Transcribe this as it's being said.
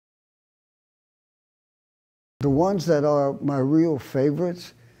The ones that are my real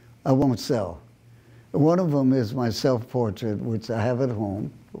favorites, I won't sell. One of them is my self-portrait, which I have at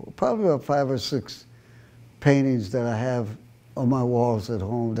home. Probably about 5 or 6 paintings that I have on my walls at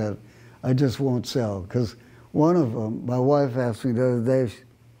home that I just won't sell. Because one of them, my wife asked me the other day,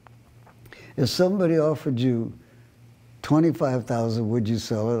 if somebody offered you $25,000, would you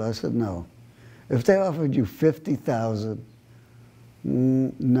sell it? I said, no. If they offered you $50,000,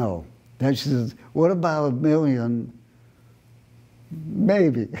 no. Then she says, what about $1 million?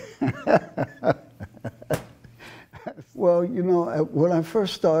 Maybe. Well, you know, when I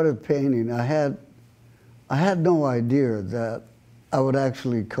first started painting, I had no idea that I would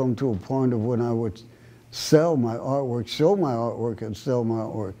actually come to a point of when I would sell my artwork, show my artwork, and sell my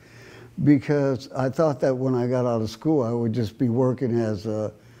artwork. Because I thought that when I got out of school, I would just be working as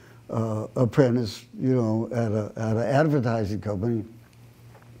a apprentice, you know, at an advertising company.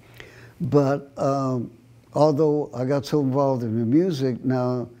 But although I got so involved in the music,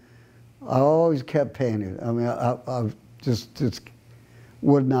 now I always kept painting. I mean, I just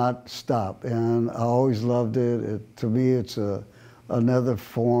would not stop, and I always loved it. To me, it's another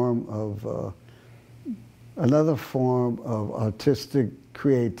form of artistic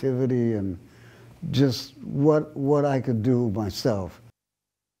creativity and just what I could do myself.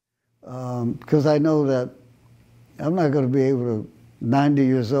 Because I know that I'm not going to be able to, 90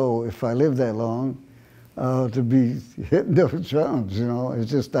 years old, if I live that long, to be hitting those drums, you know.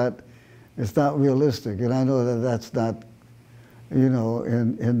 It's just not, it's not realistic. And I know that that's not, you know,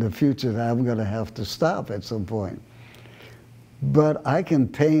 in the future that I'm going to have to stop at some point. But I can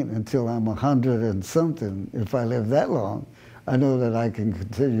paint until I'm 100 and something. If I live that long, I know that I can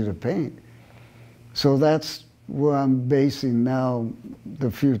continue to paint. So that's where I'm basing now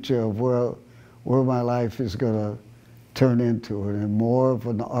the future of where my life is going to turn into, and more of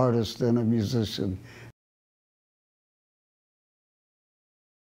an artist than a musician